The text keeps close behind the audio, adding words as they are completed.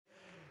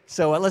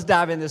So let's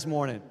dive in this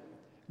morning.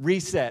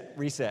 Reset.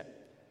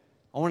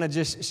 I want to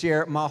just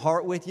share my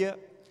heart with you.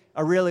 I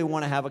really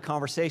want to have a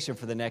conversation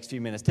for the next few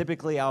minutes.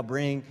 Typically, I'll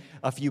bring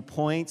a few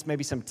points,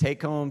 maybe some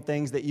take-home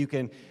things that you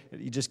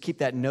just keep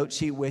that note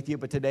sheet with you.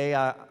 But today,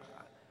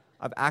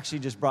 I've actually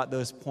just brought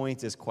those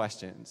points as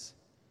questions.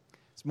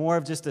 It's more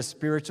of just a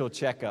spiritual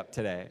checkup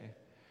today.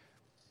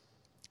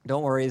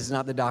 Don't worry, it's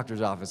not the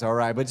doctor's office, all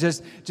right? But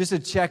just a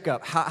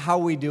checkup. How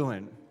are we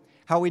doing?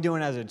 How are we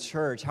doing as a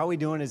church? How are we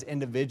doing as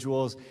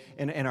individuals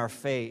in our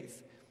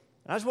faith?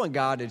 And I just want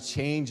God to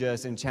change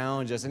us and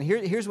challenge us. And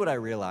here's what I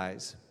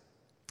realize,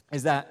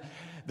 is that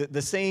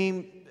the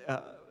same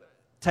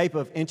type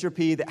of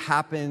entropy that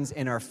happens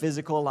in our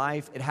physical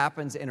life, it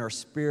happens in our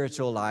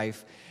spiritual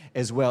life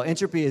as well.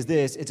 Entropy is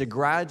this: it's a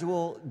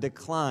gradual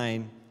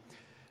decline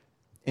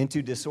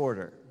into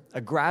disorder.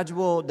 A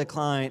gradual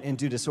decline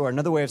into disorder.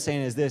 Another way of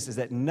saying it is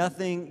that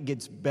nothing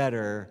gets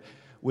better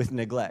with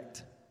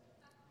neglect.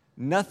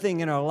 Nothing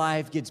in our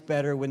life gets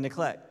better with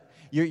neglect.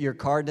 Your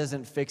car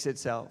doesn't fix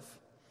itself.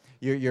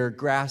 Your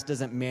grass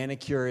doesn't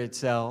manicure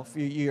itself.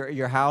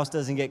 Your house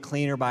doesn't get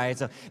cleaner by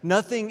itself.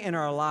 Nothing in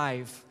our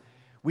life.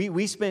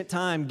 We spent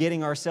time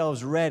getting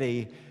ourselves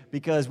ready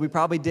because we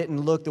probably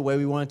didn't look the way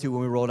we wanted to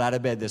when we rolled out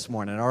of bed this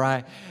morning, all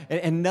right?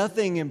 And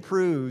nothing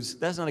improves.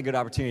 That's not a good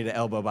opportunity to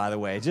elbow, by the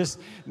way. Just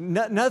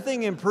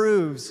nothing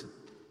improves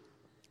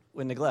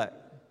with neglect.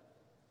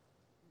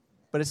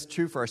 But it's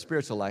true for our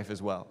spiritual life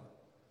as well.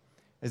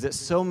 Is that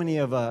so many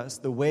of us,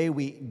 the way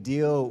we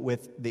deal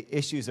with the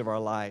issues of our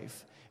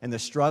life and the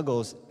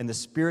struggles and the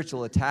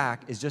spiritual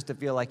attack is just to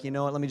feel like, you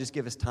know what, let me just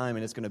give us time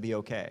and it's going to be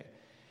okay.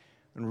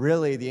 And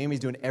really, the enemy's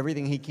doing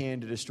everything he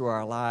can to destroy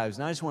our lives.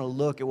 And I just want to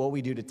look at what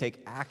we do to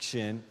take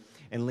action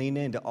and lean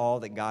into all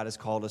that God has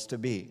called us to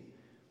be.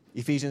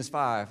 Ephesians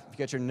 5, if you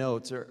got your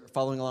notes or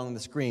following along on the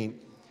screen,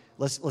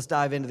 let's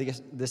dive into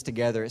this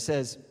together. It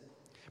says,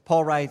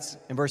 Paul writes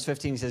in verse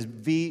 15, he says,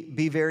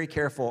 be very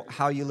careful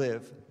how you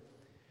live,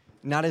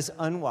 not as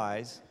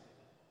unwise,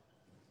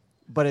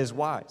 but as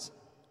wise,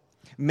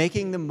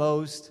 making the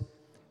most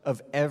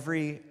of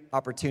every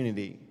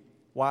opportunity.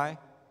 Why?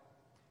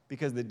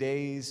 Because the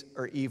days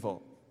are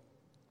evil.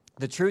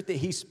 The truth that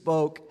he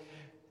spoke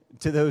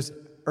to those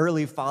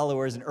early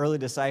followers and early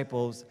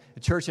disciples, the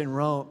church in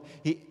Rome,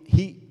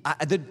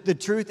 the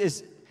truth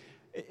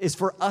is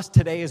for us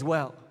today as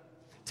well,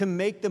 to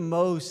make the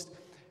most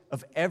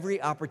of every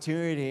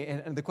opportunity.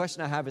 And the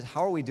question I have is,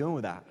 how are we doing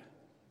with that?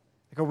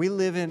 Like, are we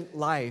living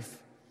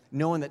life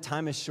knowing that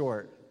time is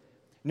short,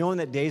 knowing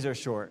that days are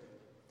short?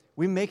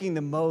 We're making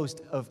the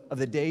most of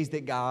the days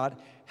that God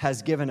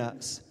has given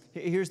us.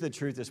 Here's the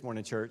truth this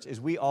morning, church, is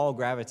we all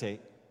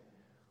gravitate.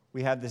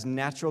 We have this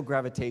natural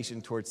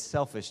gravitation towards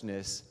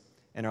selfishness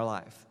in our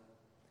life.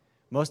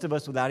 Most of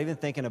us, without even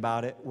thinking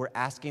about it, we're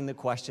asking the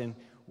question,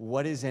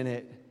 what is in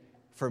it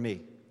for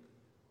me?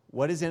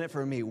 What is in it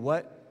for me?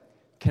 What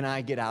can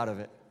I get out of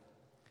it?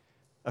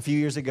 A few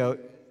years ago,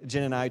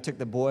 Jen and I took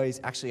the boys.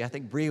 Actually, I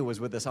think Bria was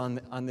with us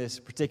on this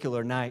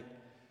particular night.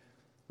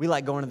 We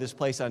like going to this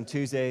place on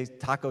Tuesdays,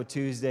 Taco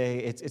Tuesday.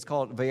 It's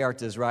called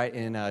Vallarta's, right,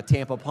 in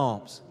Tampa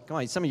Palms. Come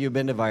on, some of you have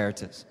been to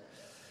Vallarta's.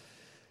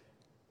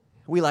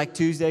 We like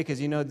Tuesday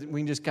because, we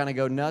can just kind of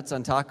go nuts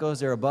on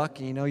tacos. They're $1,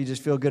 and, you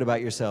just feel good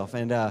about yourself.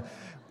 And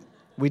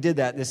we did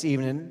that this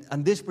evening.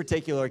 On this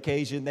particular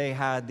occasion, they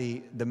had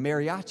the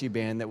mariachi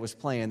band that was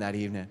playing that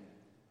evening.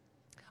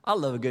 I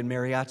love a good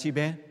mariachi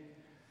band.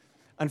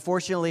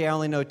 Unfortunately, I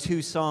only know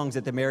 2 songs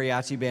that the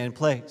mariachi band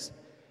plays.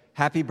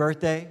 Happy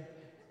Birthday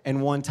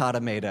and One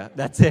Tatameda.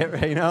 That's it,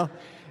 right,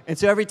 And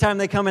so every time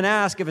they come and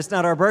ask if it's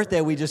not our birthday,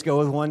 we just go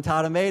with One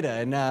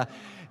Tatameda. And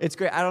it's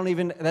great.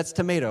 That's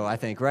tomato, I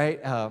think,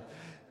 right?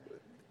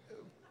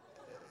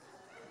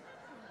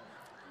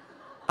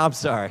 I'm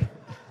sorry.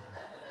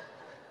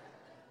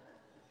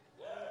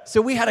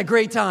 So we had a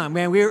great time,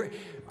 man.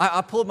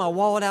 I pulled my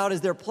wallet out as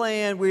they're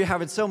playing. We were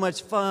having so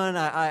much fun.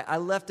 I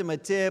left them a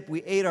tip.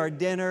 We ate our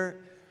dinner.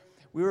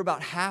 We were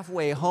about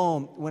halfway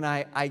home when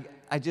I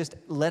just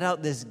let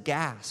out this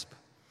gasp.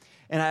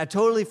 And I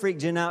totally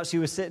freaked Jen out. She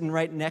was sitting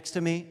right next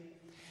to me.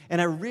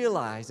 And I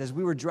realized as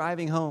we were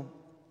driving home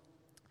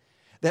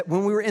that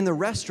when we were in the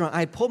restaurant, I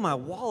had pulled my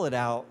wallet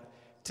out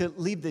to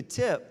leave the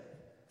tip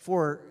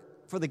for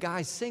the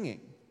guy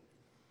singing.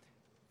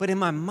 But in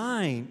my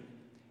mind,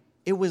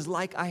 it was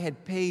like I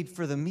had paid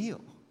for the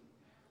meal.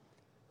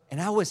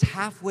 And I was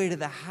halfway to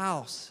the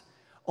house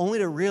only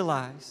to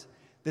realize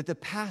that the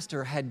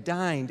pastor had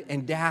dined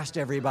and dashed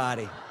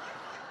everybody.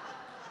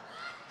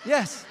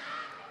 Yes,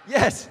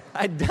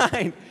 I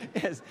dined.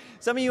 Yes.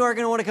 Some of you are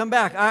going to want to come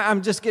back.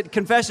 I'm just kidding.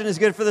 Confession is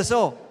good for the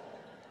soul.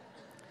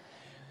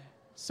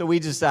 So we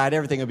decided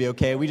everything would be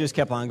okay. We just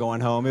kept on going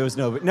home. It was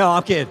no,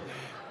 I'm kidding.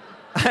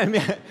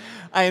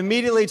 I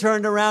immediately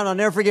turned around. I'll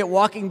never forget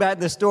walking back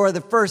to the store. The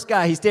first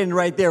guy, he's standing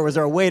right there, was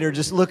our waiter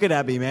just looking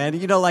at me, man.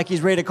 Like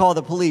he's ready to call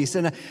the police.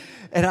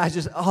 And I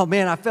just,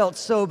 I felt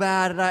so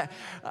bad. And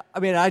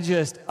I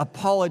just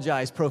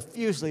apologized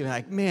profusely.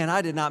 Like, man,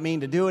 I did not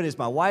mean to do it. It's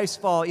my wife's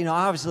fault.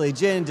 Obviously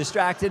Jen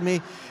distracted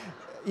me.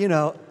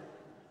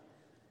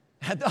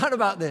 I thought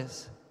about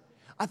this.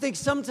 I think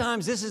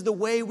sometimes this is the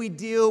way we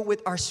deal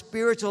with our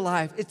spiritual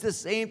life. It's the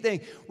same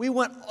thing. We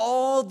want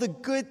all the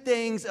good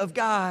things of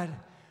God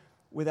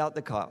without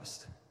the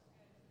cost.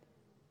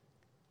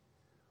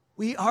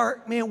 We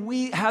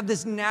have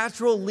this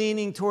natural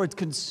leaning towards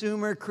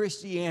consumer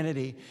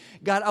Christianity.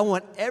 God, I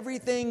want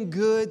everything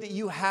good that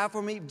you have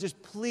for me.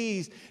 Just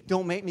please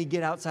don't make me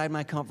get outside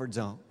my comfort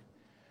zone.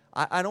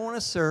 I don't want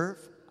to serve.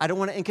 I don't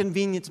want to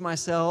inconvenience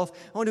myself. I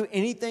don't want to do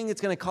anything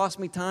that's going to cost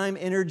me time,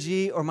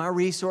 energy, or my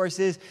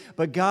resources.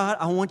 But God,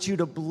 I want you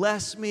to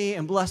bless me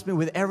and bless me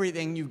with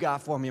everything you've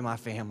got for me and my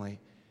family.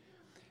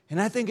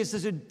 And I think it's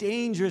such a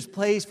dangerous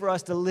place for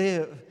us to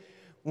live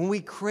when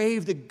we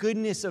crave the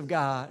goodness of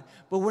God,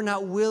 but we're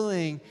not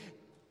willing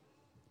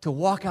to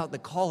walk out the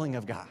calling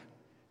of God,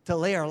 to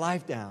lay our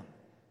life down.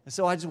 And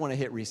so I just want to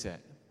hit reset.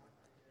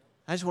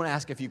 I just want to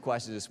ask a few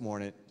questions this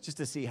morning just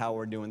to see how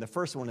we're doing. The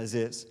first one is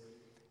this.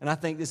 And I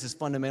think this is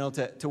fundamental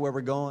to where we're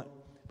going,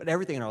 but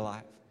everything in our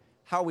life.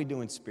 How are we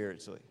doing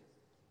spiritually?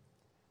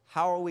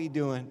 How are we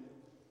doing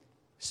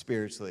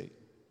spiritually?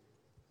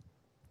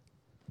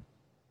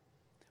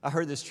 I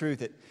heard this truth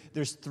that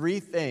there's 3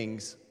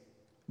 things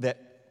that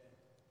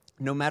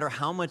no matter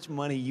how much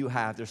money you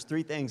have, there's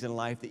 3 things in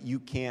life that you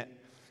can't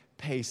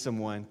pay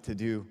someone to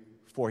do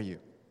for you.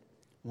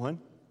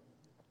 1,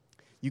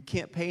 you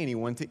can't pay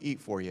anyone to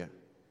eat for you.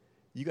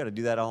 You got to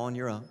do that all on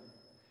your own.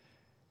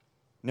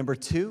 Number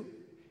 2,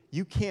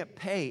 you can't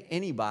pay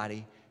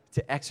anybody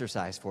to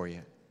exercise for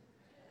you.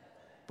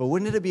 But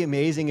wouldn't it be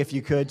amazing if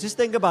you could? Just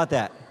think about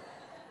that.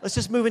 Let's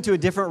just move into a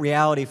different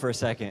reality for a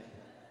second.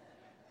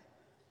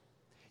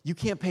 You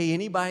can't pay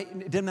anybody,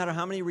 it doesn't matter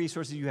how many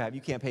resources you have, you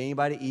can't pay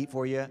anybody to eat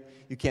for you.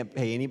 You can't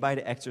pay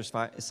anybody to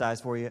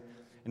exercise for you.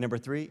 And number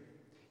 3,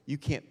 you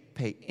can't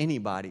pay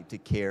anybody to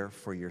care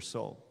for your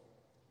soul.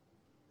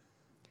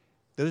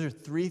 Those are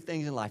 3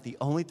 things in life, the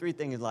only 3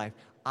 things in life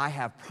I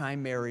have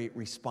primary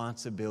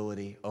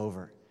responsibility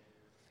over.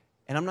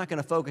 And I'm not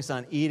going to focus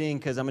on eating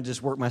because I'm going to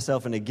just work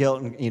myself into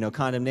guilt and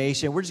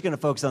condemnation. We're just going to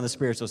focus on the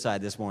spiritual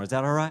side this morning. Is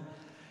that all right?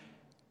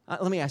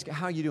 Let me ask you,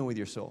 how are you doing with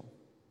your soul?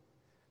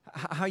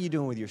 How are you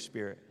doing with your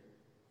spirit?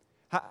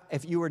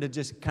 If you were to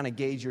just kind of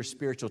gauge your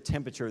spiritual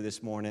temperature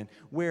this morning,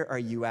 where are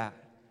you at?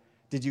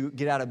 Did you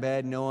get out of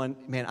bed knowing,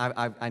 man,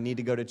 I need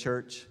to go to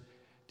church?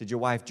 Did your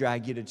wife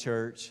drag you to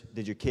church?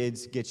 Did your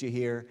kids get you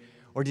here?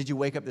 Or did you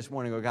wake up this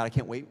morning and go, God, I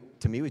can't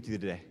wait to meet with you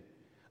today.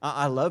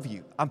 I love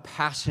you. I'm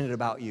passionate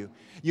about you.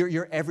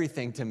 You're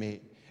everything to me.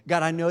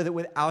 God, I know that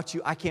without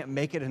you, I can't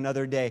make it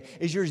another day.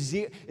 Is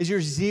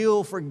your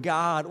zeal for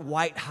God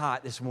white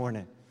hot this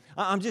morning?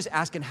 I'm just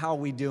asking, how are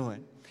we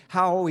doing?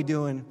 How are we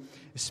doing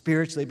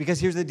spiritually?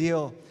 Because here's the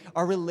deal.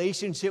 Our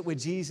relationship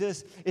with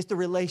Jesus is the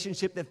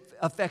relationship that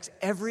affects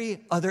every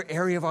other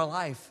area of our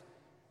life.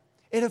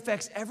 It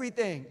affects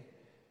everything.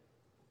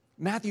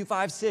 Matthew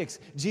 5:6,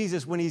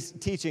 Jesus, when he's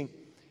teaching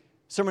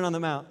Sermon on the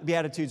Mount,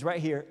 Beatitudes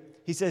right here,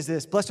 he says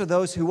this, blessed are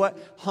those who what?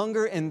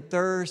 Hunger and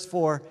thirst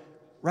for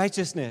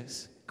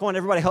righteousness. Come on,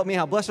 everybody, help me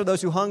out. Blessed are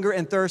those who hunger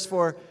and thirst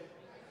for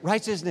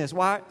righteousness.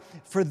 Why?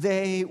 For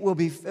they will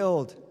be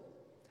filled.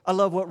 I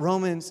love what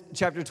Romans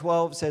chapter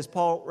 12 says.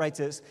 Paul writes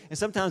this. And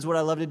sometimes what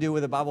I love to do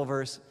with a Bible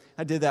verse,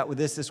 I did that with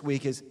this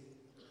week, is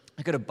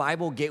I go to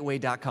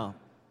BibleGateway.com.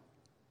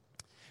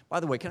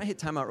 By the way, can I hit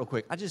time out real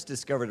quick? I just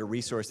discovered a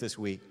resource this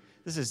week.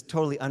 This is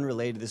totally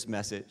unrelated to this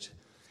message.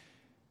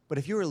 But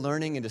if you are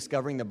learning and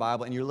discovering the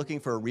Bible and you're looking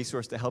for a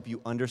resource to help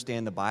you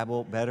understand the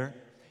Bible better,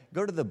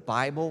 go to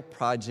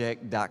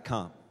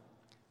thebibleproject.com.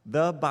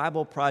 The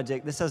Bible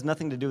Project, this has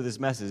nothing to do with this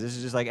message. This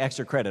is just like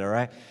extra credit, all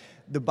right?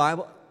 The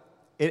Bible,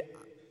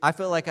 I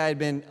felt like I had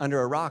been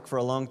under a rock for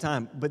a long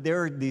time, but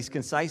there are these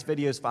concise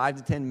videos, 5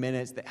 to 10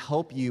 minutes, that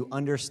help you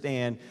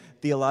understand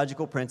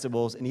theological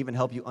principles and even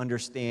help you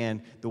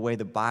understand the way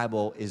the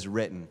Bible is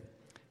written.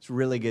 It's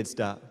really good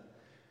stuff.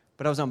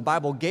 But I was on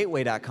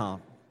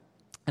BibleGateway.com.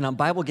 And on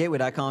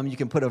BibleGateway.com, you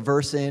can put a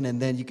verse in,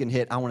 and then you can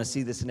hit, I want to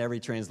see this in every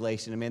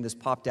translation. And man, this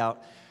popped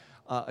out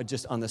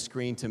just on the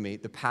screen to me.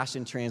 The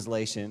Passion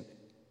Translation,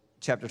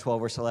 chapter 12,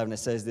 verse 11, it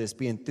says this,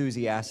 be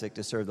enthusiastic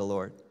to serve the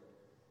Lord.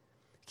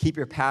 Keep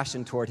your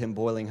passion toward him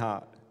boiling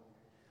hot.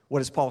 What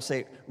does Paul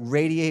say?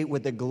 Radiate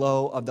with the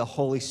glow of the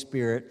Holy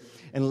Spirit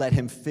and let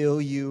him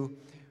fill you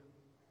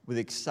with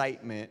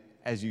excitement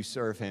as you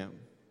serve him.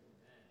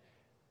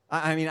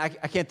 I mean, I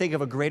can't think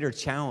of a greater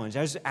challenge.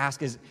 I just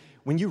ask,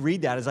 when you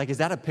read that, is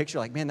that a picture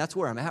like, man, that's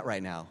where I'm at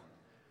right now?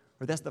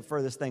 Or that's the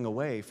furthest thing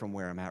away from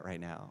where I'm at right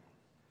now?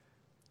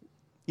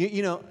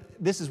 You know,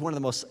 this is one of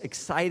the most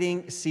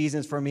exciting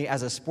seasons for me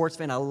as a sports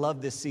fan. I love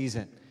this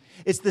season.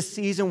 It's the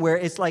season where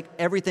it's like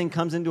everything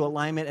comes into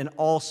alignment and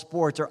all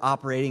sports are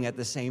operating at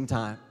the same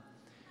time.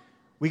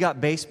 We got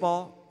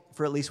baseball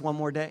for at least one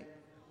more day.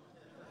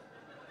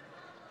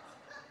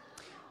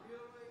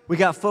 We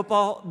got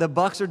football. The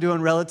Bucks are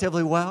doing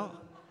relatively well.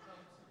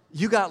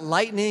 You got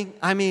lightning.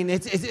 I mean,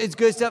 it's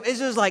good stuff. It's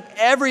just like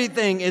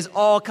everything is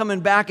all coming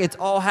back. It's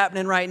all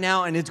happening right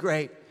now, and it's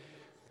great.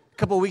 A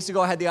couple of weeks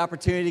ago, I had the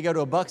opportunity to go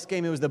to a Bucks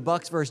game. It was the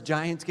Bucks versus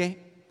Giants game.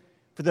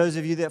 For those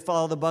of you that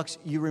follow the Bucks,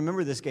 you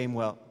remember this game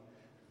well.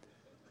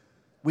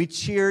 We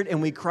cheered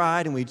and we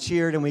cried and we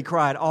cheered and we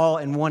cried all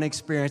in one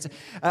experience.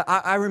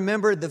 I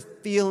remember the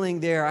feeling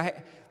there.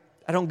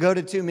 I don't go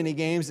to too many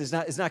games.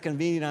 It's not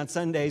convenient on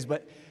Sundays,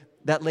 but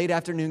that late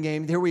afternoon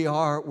game, there we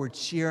are. We're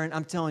cheering.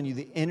 I'm telling you,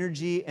 the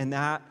energy in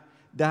that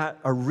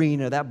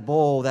arena, that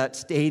bowl, that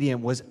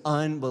stadium was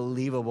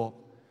unbelievable.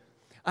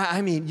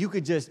 I mean, you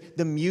could just,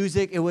 the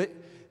music, it was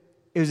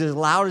as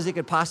loud as it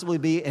could possibly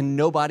be, and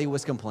nobody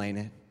was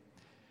complaining.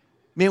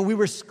 Man, we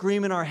were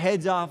screaming our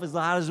heads off as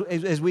loud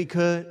as we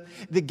could.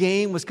 The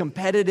game was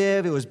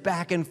competitive. It was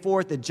back and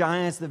forth. The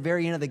Giants, at the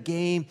very end of the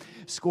game,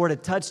 scored a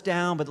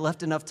touchdown, but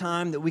left enough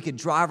time that we could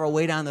drive our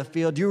way down the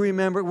field. Do you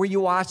remember? Were you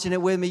watching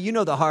it with me? You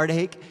know the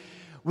heartache.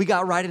 We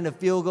got right into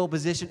field goal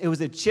position. It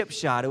was a chip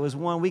shot. It was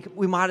one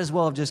we might as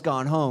well have just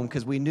gone home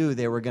because we knew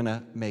they were going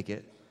to make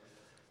it.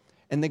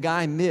 And the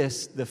guy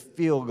missed the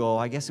field goal.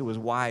 I guess it was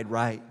wide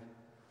right.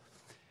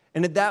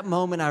 And at that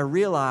moment, I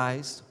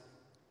realized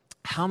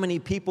how many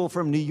people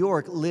from New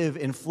York live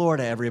in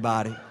Florida,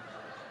 everybody.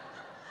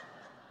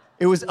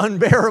 It was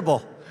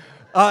unbearable.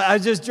 It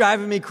was just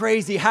driving me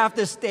crazy. Half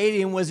the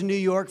stadium was New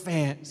York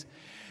fans.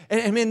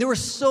 And man, there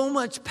was so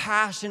much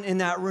passion in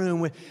that room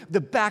with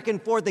the back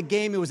and forth, the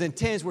game. It was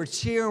intense. We're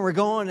cheering, we're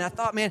going. And I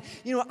thought, man,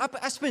 you know,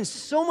 I spend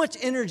so much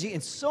energy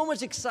and so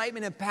much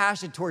excitement and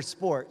passion towards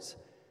sports.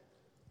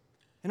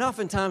 And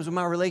oftentimes with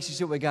my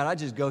relationship with God, I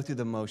just go through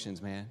the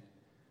motions, man.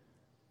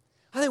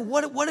 I think,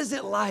 what is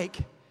it like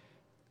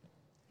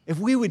if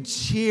we would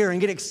cheer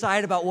and get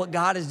excited about what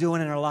God is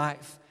doing in our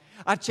life?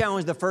 I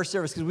challenged the first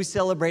service because we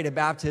celebrated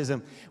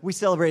baptism. We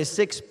celebrated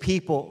 6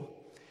 people.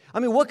 I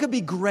mean, what could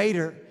be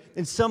greater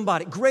than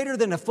somebody, greater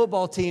than a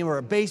football team or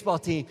a baseball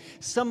team,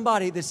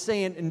 somebody that's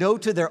saying no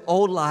to their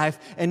old life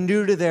and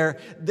new to their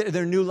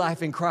new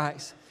life in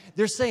Christ?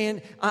 They're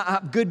saying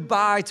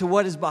goodbye to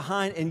what is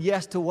behind and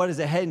yes to what is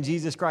ahead in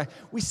Jesus Christ.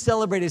 We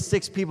celebrated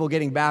 6 people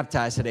getting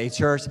baptized today,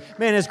 church.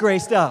 Man, it's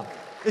great stuff.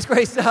 It's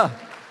great stuff.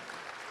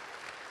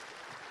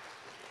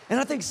 And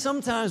I think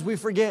sometimes we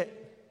forget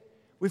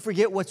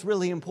what's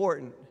really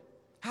important.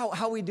 How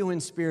are we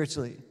doing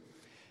spiritually?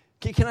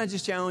 Can I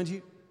just challenge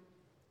you?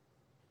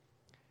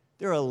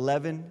 There are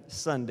 11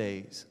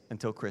 Sundays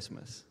until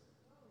Christmas.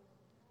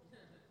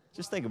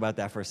 Just think about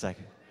that for a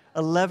second.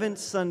 11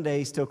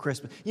 Sundays till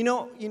Christmas. You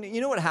know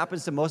what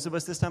happens to most of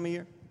us this time of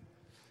year?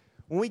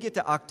 When we get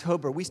to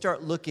October, we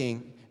start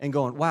looking and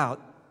going, wow,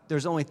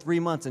 there's only 3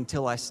 months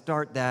until I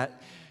start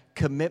that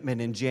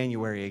commitment in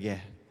January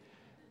again.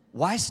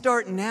 Why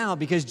start now?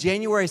 Because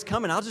January's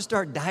coming. I'll just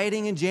start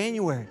dieting in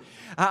January.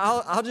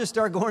 I'll just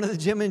start going to the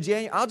gym in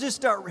January. I'll just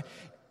start.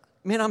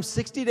 Man, I'm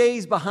 60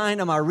 days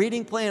behind on my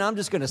reading plan. I'm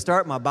just going to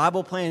start my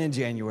Bible plan in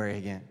January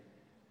again.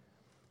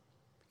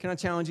 Can I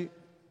challenge you?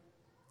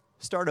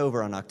 Start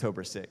over on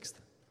October 6th.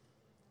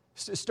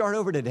 Start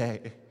over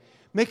today.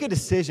 Make a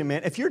decision,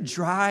 man. If you're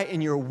dry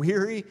and you're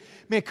weary,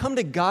 man, come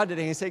to God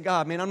today and say,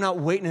 God, man, I'm not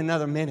waiting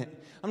another minute.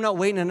 I'm not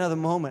waiting another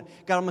moment.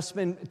 God, I'm going to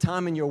spend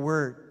time in your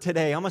word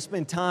today. I'm going to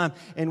spend time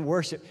in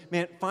worship.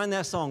 Man, find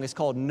that song. It's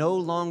called No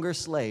Longer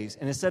Slaves.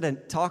 And instead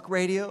of talk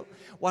radio,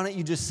 why don't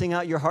you just sing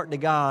out your heart to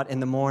God in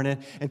the morning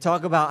and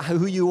talk about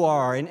who you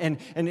are and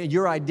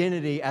your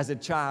identity as a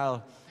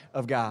child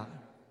of God?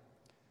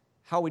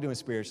 How are we doing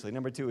spiritually?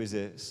 Number 2 is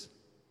this.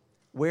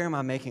 Where am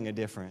I making a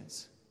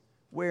difference?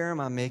 Where am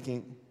I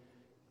making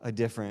a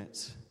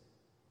difference?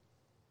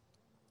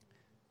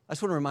 I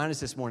just want to remind us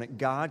this morning,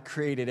 God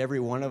created every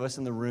one of us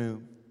in the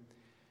room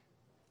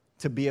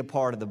to be a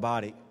part of the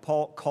body.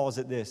 Paul calls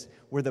it this.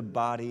 We're the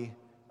body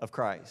of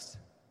Christ.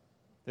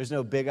 There's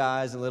no big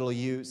I's and little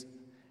U's.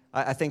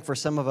 I think for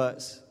some of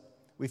us,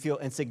 we feel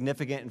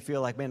insignificant and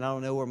feel like, man, I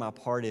don't know where my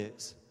part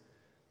is.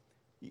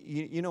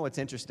 You know what's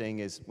interesting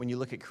is when you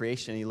look at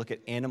creation, and you look at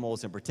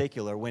animals in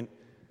particular, when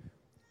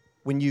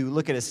you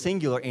look at a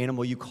singular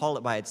animal, you call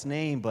it by its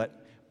name, but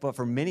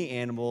for many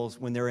animals,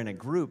 when they're in a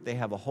group, they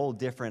have a whole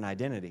different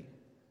identity.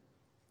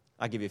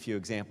 I'll give you a few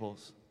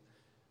examples.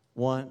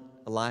 One,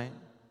 a lion.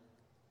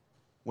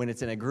 When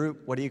it's in a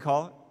group, what do you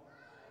call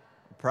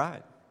it?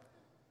 Pride.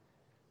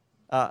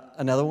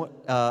 Another one,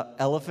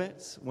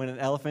 elephants. When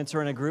elephants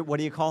are in a group, what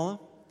do you call them?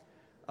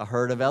 A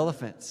herd of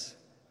elephants.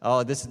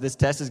 Oh, this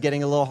test is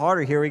getting a little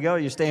harder. Here we go.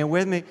 You're staying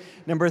with me.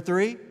 Number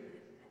 3,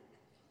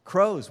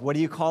 crows. What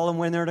do you call them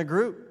when they're in a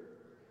group?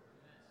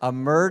 A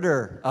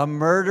murder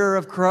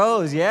of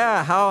crows.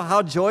 Yeah,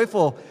 how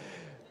joyful.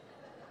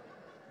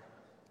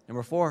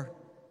 Number 4,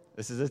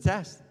 this is a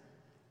test.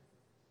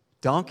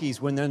 Donkeys,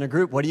 when they're in a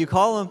group, what do you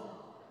call them?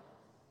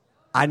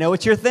 I know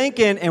what you're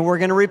thinking, and we're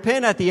going to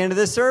repent at the end of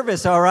this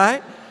service, all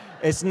right?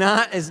 It's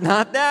not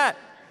that.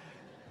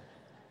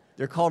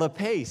 They're called a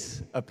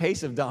pace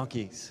of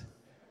donkeys.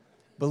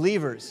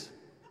 Believers,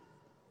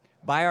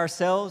 by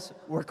ourselves,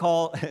 we're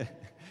called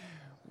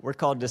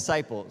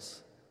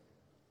disciples.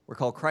 We're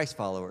called Christ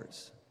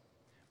followers.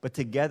 But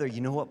together, you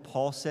know what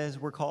Paul says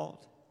we're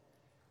called?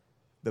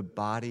 The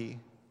body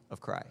of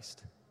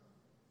Christ.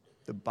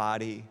 The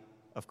body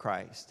of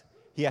Christ.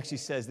 He actually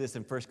says this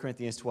in 1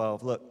 Corinthians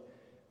 12. Look,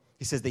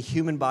 he says the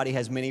human body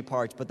has many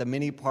parts, but the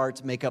many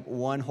parts make up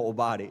one whole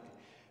body.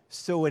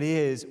 so it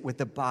is with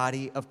the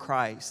body of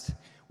Christ.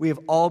 We have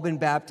all been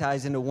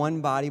baptized into one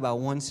body by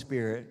one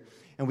Spirit,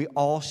 and we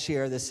all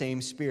share the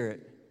same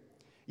Spirit.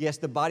 Yes,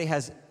 the body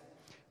has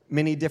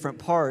many different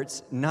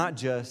parts, not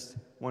just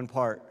one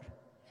part.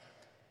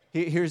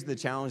 Here's the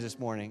challenge this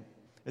morning,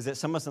 is that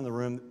some of us in the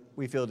room,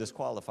 we feel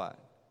disqualified.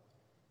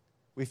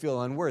 We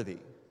feel unworthy.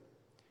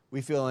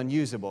 We feel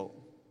unusable.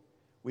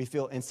 We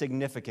feel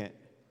insignificant.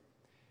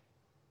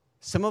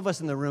 Some of us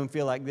in the room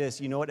feel like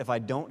this, you know what, if I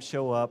don't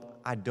show up,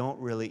 I don't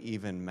really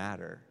even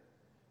matter.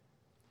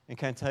 And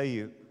can I tell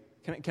you,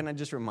 can I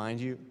just remind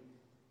you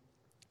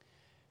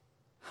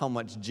how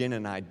much Jen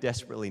and I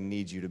desperately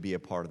need you to be a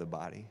part of the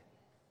body?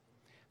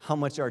 How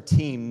much our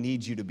team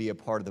needs you to be a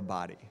part of the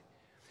body?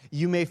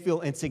 You may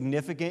feel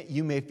insignificant,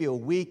 you may feel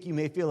weak, you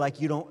may feel like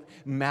you don't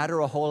matter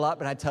a whole lot,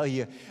 but I tell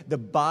you, the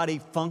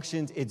body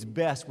functions its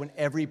best when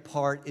every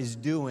part is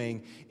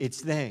doing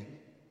its thing.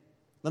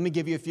 Let me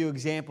give you a few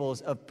examples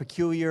of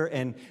peculiar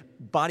and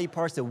body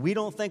parts that we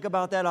don't think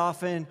about that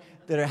often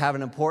that have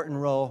an important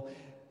role.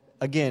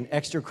 Again,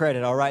 extra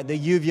credit, all right? The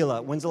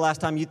uvula. When's the last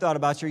time you thought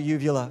about your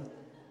uvula?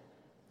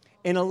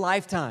 In a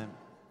lifetime,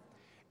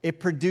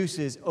 it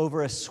produces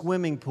over a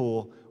swimming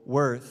pool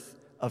worth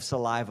of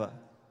saliva.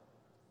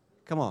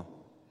 Come on.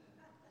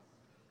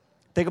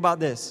 Think about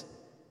this.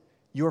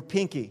 Your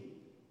pinky.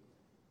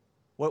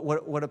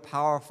 What a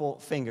powerful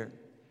finger.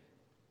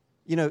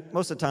 You know,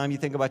 most of the time you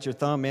think about your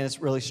thumb, man, it's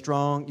really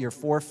strong. Your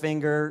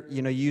forefinger,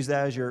 you use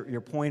that as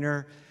your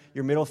pointer.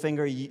 Your middle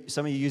finger,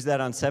 some of you use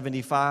that on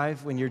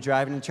 75 when you're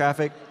driving in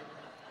traffic.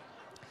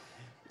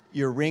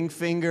 Your ring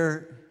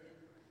finger.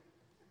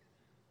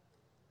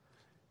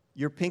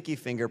 Your pinky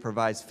finger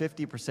provides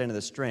 50% of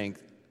the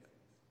strength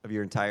of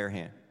your entire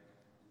hand.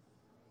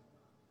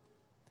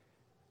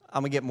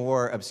 I'm going to get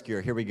more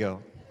obscure. Here we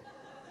go.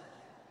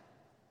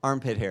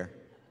 Armpit hair.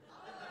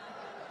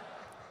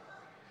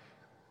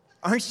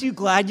 Aren't you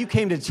glad you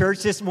came to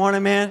church this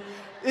morning, man?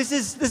 This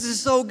is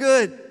so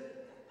good.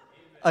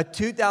 A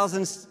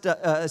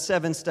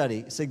 2007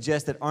 study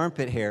suggests that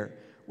armpit hair,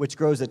 which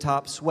grows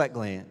atop sweat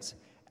glands,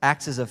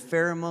 acts as a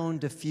pheromone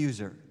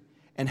diffuser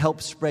and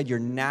helps spread your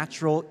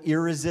natural,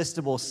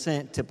 irresistible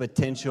scent to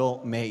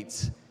potential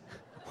mates.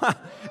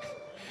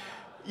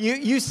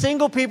 You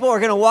single people are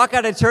going to walk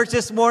out of church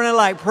this morning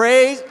like,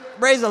 praise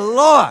the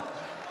Lord.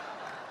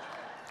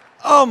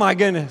 Oh, my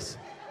goodness.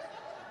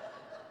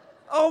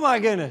 Oh, my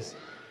goodness.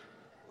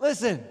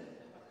 Listen.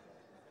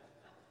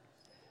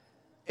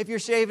 If you're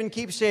shaving,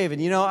 keep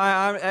shaving.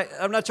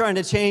 I'm not trying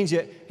to change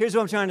it. Here's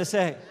what I'm trying to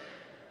say.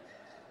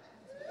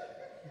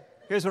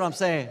 Here's what I'm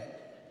saying.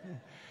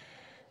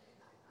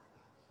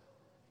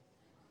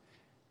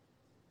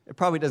 It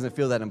probably doesn't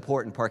feel that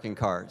important parking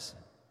cars,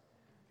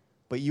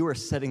 but you are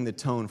setting the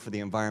tone for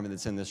the environment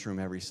that's in this room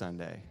every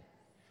Sunday.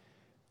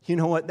 You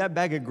know what? That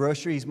bag of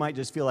groceries might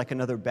just feel like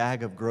another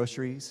bag of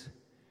groceries,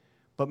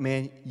 but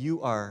man,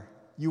 you are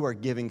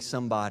giving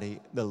somebody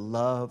the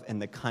love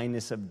and the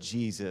kindness of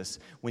Jesus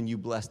when you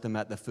bless them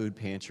at the food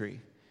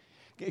pantry.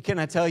 Can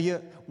I tell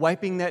you,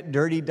 wiping that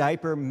dirty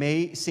diaper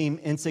may seem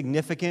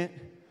insignificant,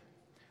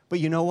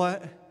 but you know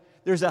what?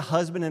 There's a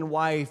husband and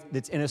wife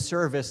that's in a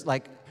service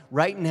like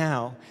right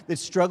now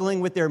that's struggling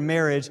with their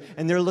marriage,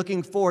 and they're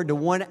looking forward to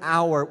 1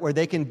 hour where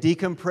they can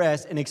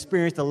decompress and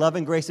experience the love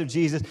and grace of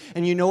Jesus.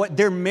 And you know what?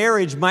 Their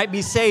marriage might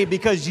be saved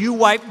because you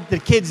wiped the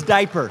kid's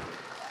diaper.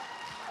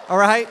 All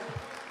right?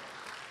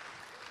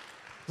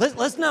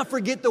 Let's not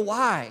forget the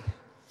why.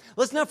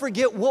 Let's not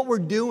forget what we're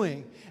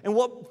doing. And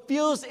what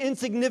feels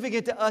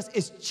insignificant to us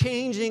is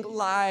changing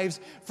lives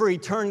for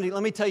eternity.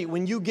 Let me tell you,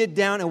 when you get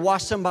down and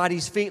wash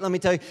somebody's feet, let me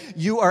tell you,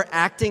 you are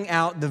acting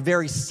out the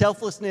very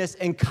selflessness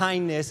and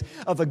kindness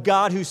of a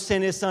God who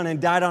sent his son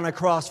and died on a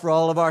cross for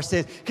all of our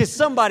sins. Can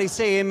somebody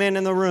say amen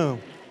in the room?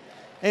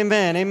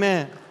 Amen,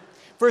 amen.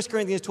 1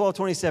 Corinthians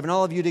 12:27,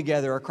 all of you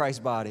together are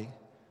Christ's body,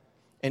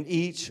 and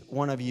each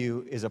one of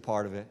you is a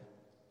part of it.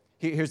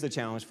 Here's the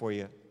challenge for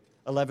you.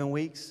 11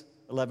 weeks.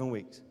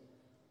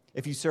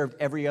 If you served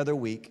every other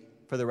week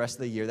for the rest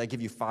of the year, that give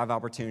you 5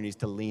 opportunities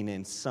to lean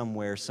in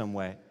somewhere, some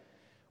way.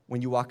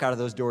 When you walk out of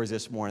those doors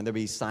this morning, there'll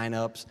be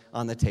sign-ups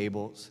on the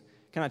tables.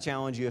 Can I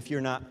challenge you, if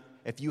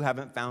you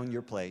haven't found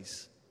your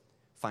place,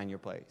 find your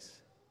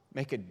place.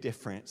 Make a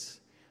difference.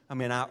 I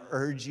mean, I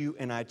urge you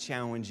and I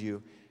challenge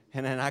you,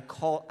 and then I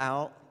call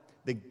out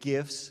the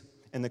gifts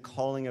and the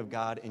calling of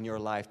God in your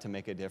life to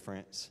make a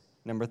difference.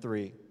 Number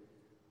 3,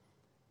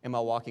 am I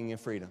walking in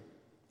freedom?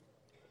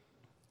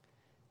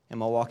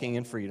 Am I walking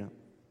in freedom?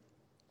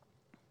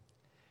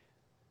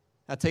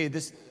 I'll tell you,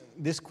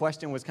 this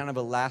question was kind of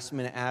a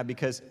last-minute add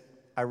because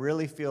I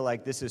really feel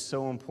like this is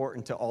so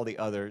important to all the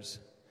others,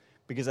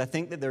 because I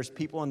think that there's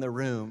people in the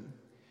room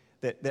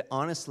that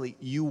honestly,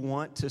 you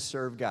want to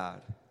serve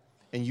God,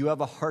 and you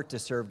have a heart to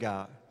serve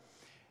God.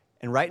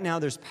 And right now,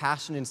 there's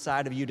passion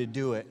inside of you to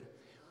do it,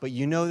 but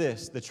you know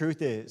this, the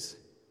truth is,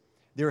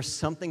 there is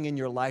something in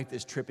your life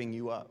that's tripping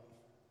you up.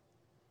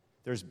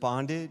 There's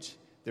bondage,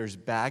 there's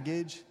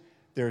baggage,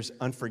 there's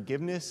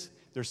unforgiveness,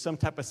 there's some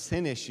type of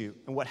sin issue.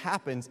 And what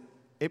happens,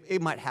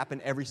 it might happen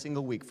every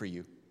single week for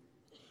you.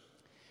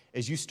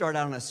 As you start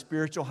out on a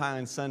spiritual high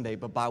on Sunday,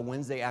 but by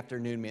Wednesday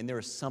afternoon, man, there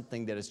is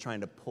something that is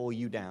trying to pull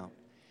you down.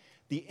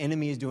 The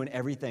enemy is doing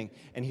everything.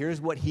 And here's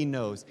what he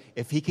knows.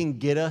 If he can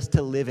get us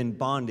to live in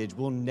bondage,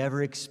 we'll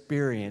never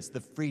experience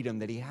the freedom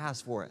that he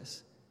has for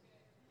us.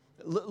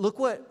 Look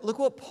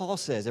what Paul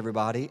says,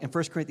 everybody, in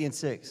 1 Corinthians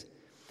 6.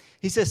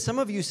 He says, some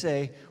of you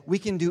say, we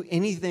can do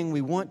anything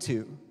we want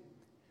to,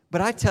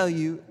 but I tell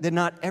you that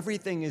not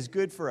everything is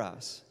good for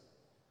us.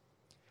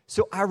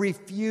 So I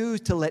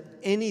refuse to let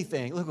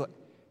anything,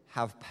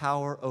 have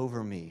power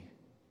over me.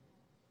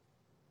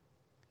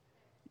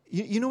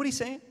 You know what he's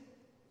saying?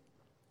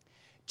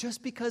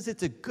 Just because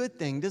it's a good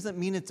thing doesn't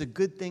mean it's a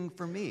good thing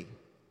for me.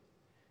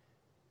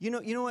 You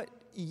know what?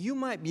 You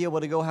might be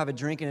able to go have a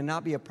drink and it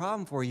not be a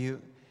problem for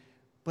you,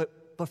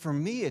 but for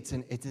me, it's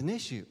an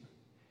issue.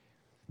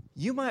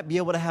 You might be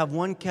able to have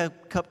one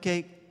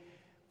cupcake,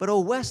 but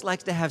old Wes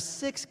likes to have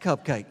 6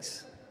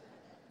 cupcakes.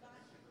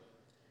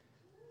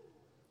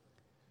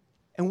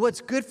 And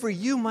what's good for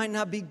you might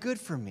not be good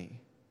for me.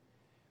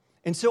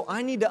 And so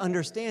I need to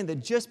understand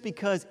that just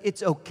because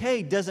it's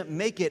okay doesn't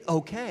make it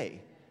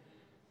okay.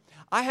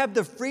 I have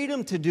the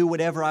freedom to do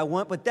whatever I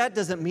want, but that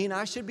doesn't mean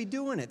I should be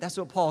doing it. That's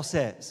what Paul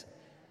says.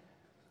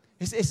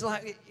 It's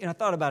like, I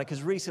thought about it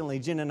because recently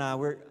Jen and I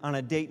were on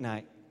a date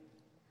night,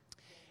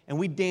 and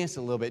we danced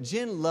a little bit.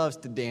 Jen loves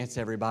to dance,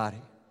 everybody.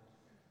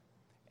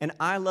 And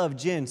I love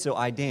Jen, so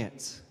I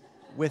dance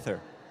with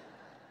her.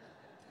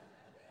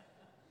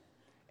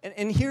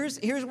 And here's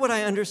what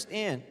I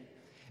understand,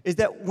 is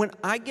that when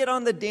I get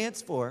on the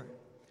dance floor,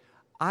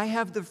 I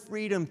have the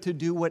freedom to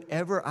do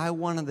whatever I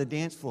want on the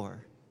dance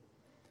floor.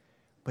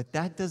 But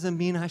that doesn't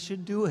mean I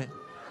should do it.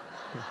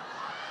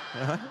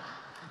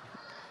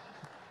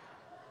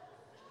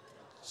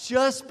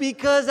 Just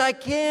because I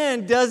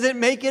can doesn't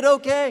make it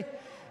okay.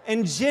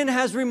 And Jen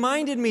has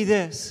reminded me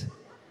this.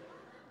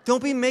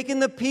 Don't be making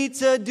the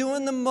pizza,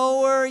 doing the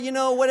mower,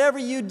 whatever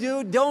you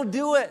do, don't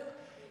do it.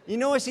 You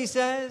know what she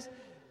says?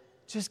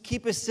 Just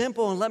keep it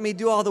simple and let me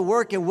do all the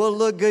work and we'll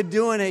look good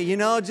doing it,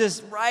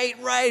 just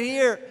right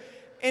here.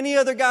 Any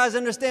other guys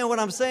understand what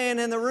I'm saying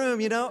in the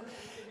room, And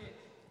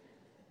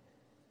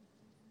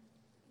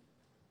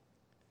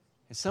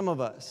some of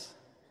us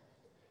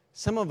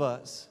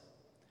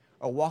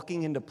are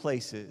walking into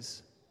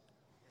places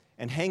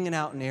and hanging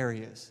out in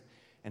areas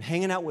and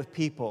hanging out with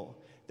people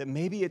that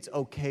maybe it's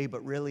okay, but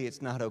really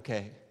it's not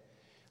okay.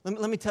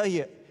 Let me tell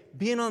you,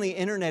 being on the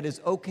internet is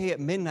okay at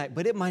midnight,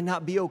 but it might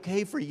not be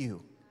okay for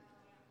you.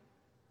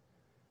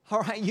 All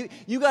right,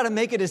 you got to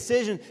make a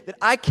decision that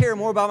I care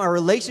more about my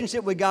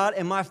relationship with God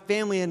and my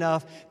family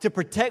enough to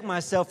protect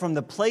myself from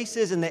the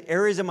places and the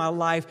areas of my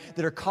life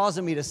that are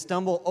causing me to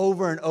stumble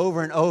over and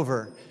over and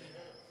over.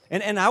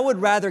 And I would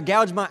rather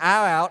gouge my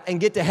eye out and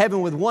get to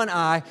heaven with one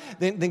eye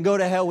than go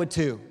to hell with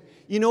 2.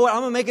 You know what? I'm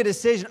going to make a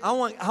decision. I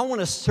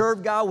want to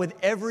serve God with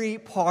every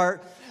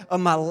part of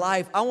my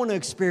life. I want to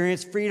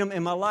experience freedom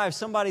in my life.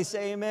 Somebody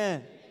say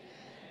amen.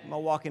 Am I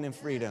walking in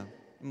freedom?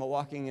 Am I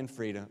walking in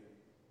freedom?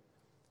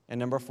 And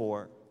number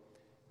 4,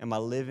 am I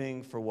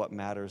living for what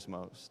matters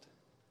most?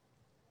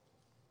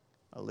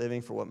 Am I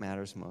living for what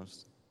matters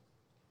most?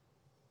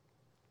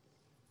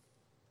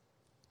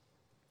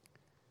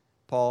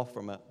 Paul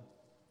from a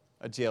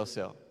jail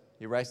cell.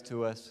 He writes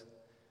to us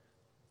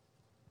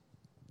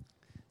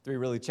 3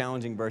 really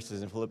challenging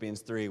verses in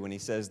Philippians 3 when he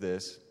says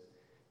this.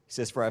 He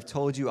says, "For I've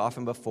told you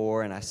often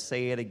before, and I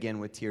say it again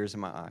with tears in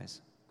my eyes,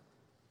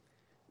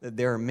 that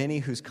there are many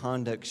whose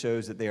conduct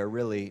shows that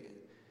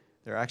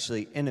they're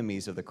actually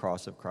enemies of the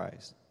cross of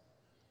Christ.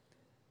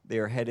 They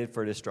are headed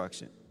for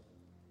destruction."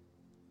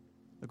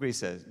 Look what he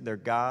says. Their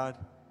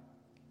God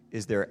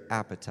is their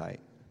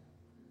appetite.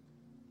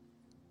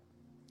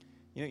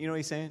 You know what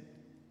he's saying?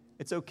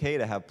 It's okay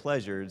to have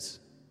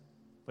pleasures,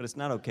 but it's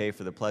not okay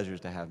for the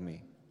pleasures to have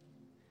me.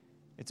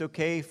 It's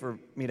okay for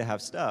me to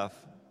have stuff,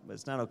 but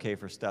it's not okay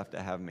for stuff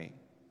to have me.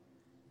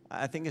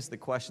 I think it's the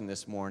question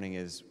this morning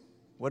is,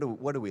 what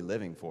are we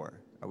living for?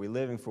 Are we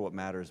living for what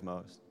matters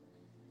most?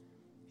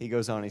 He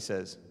goes on, he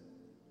says,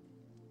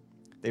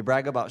 they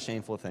brag about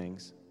shameful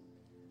things,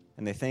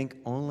 and they think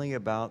only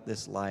about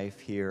this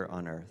life here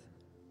on earth.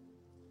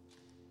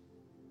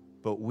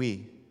 But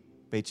we,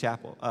 Bay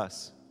Chapel,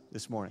 us,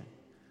 this morning,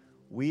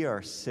 we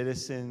are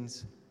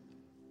citizens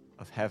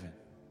of heaven.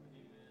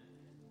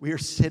 We are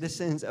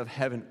citizens of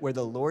heaven where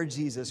the Lord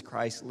Jesus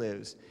Christ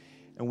lives,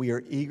 and we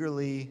are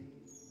eagerly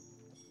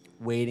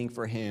waiting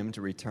for him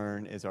to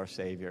return as our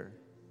Savior.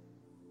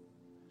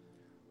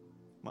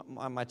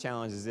 My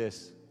challenge is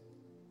this.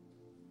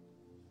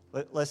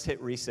 Let's hit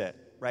reset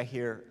right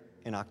here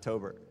in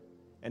October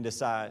and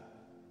decide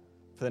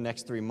for the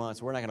next 3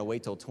 months. We're not going to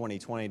wait till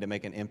 2020 to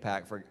make an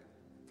impact for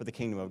the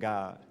kingdom of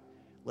God.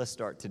 Let's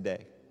start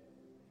today.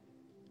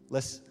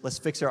 Let's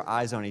fix our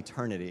eyes on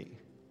eternity.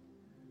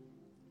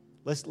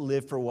 Let's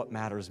live for what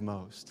matters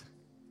most.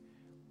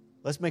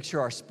 Let's make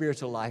sure our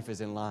spiritual life is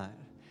in line.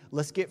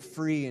 Let's get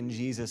free in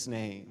Jesus'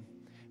 name.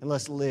 And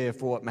let's live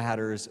for what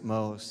matters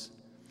most.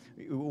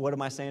 What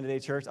am I saying today,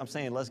 church? I'm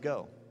saying let's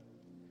go.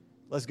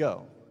 Let's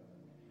go.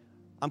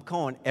 I'm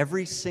calling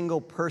every single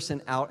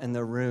person out in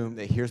the room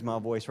that hears my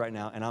voice right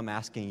now, and I'm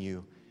asking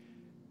you,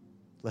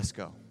 let's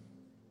go.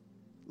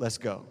 Let's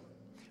go.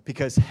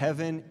 Because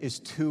heaven is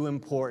too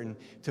important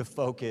to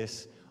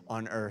focus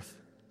on earth.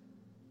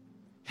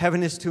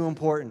 Heaven is too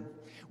important.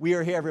 We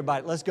are here,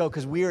 everybody. Let's go,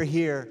 because we are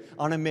here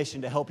on a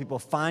mission to help people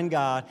find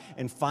God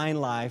and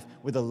find life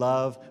with the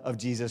love of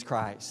Jesus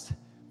Christ.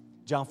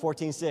 John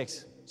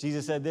 14:6,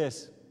 Jesus said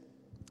this,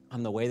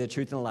 I'm the way, the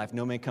truth, and the life.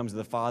 No man comes to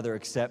the Father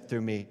except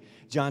through me.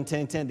 John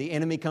 10:10, the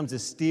enemy comes to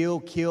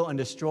steal, kill, and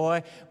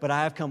destroy, but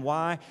I have come,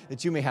 why?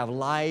 That you may have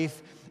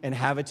life and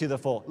have it to the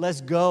full.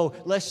 Let's go.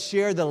 Let's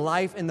share the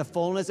life and the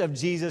fullness of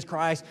Jesus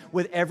Christ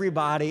with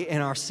everybody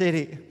in our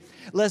city.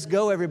 Let's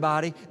go,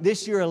 everybody.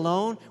 This year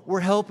alone, we're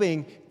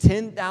helping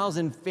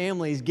 10,000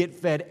 families get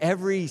fed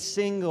every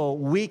single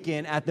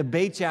weekend at the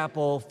Bay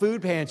Chapel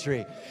Food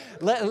Pantry.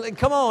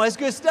 Come on, that's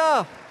good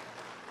stuff.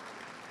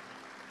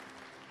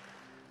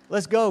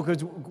 Let's go,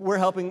 because we're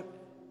helping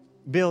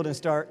build and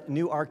start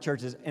new ARC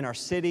churches in our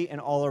city and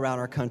all around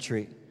our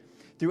country.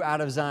 Through Out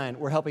of Zion,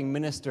 we're helping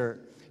minister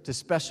to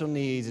special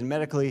needs and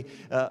medically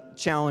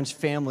challenged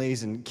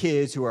families and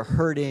kids who are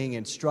hurting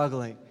and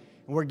struggling.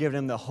 And we're giving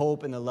them the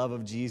hope and the love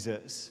of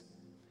Jesus.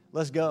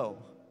 Let's go.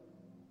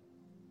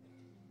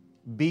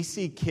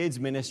 BC Kids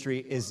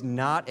Ministry is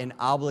not an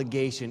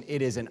obligation.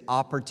 It is an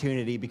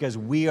opportunity because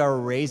we are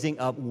raising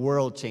up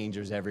world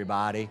changers,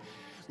 everybody.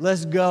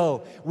 Let's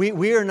go.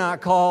 We are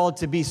not called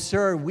to be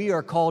served. We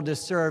are called to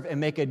serve and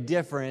make a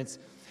difference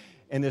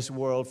in this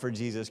world for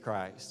Jesus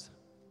Christ.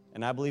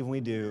 And I believe when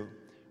we do,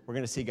 we're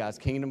going to see God's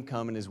kingdom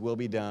come and His will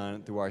be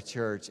done through our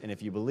church. And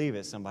if you believe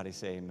it, somebody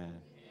say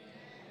amen.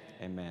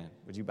 Amen.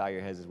 Would you bow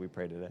your heads as we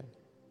pray today?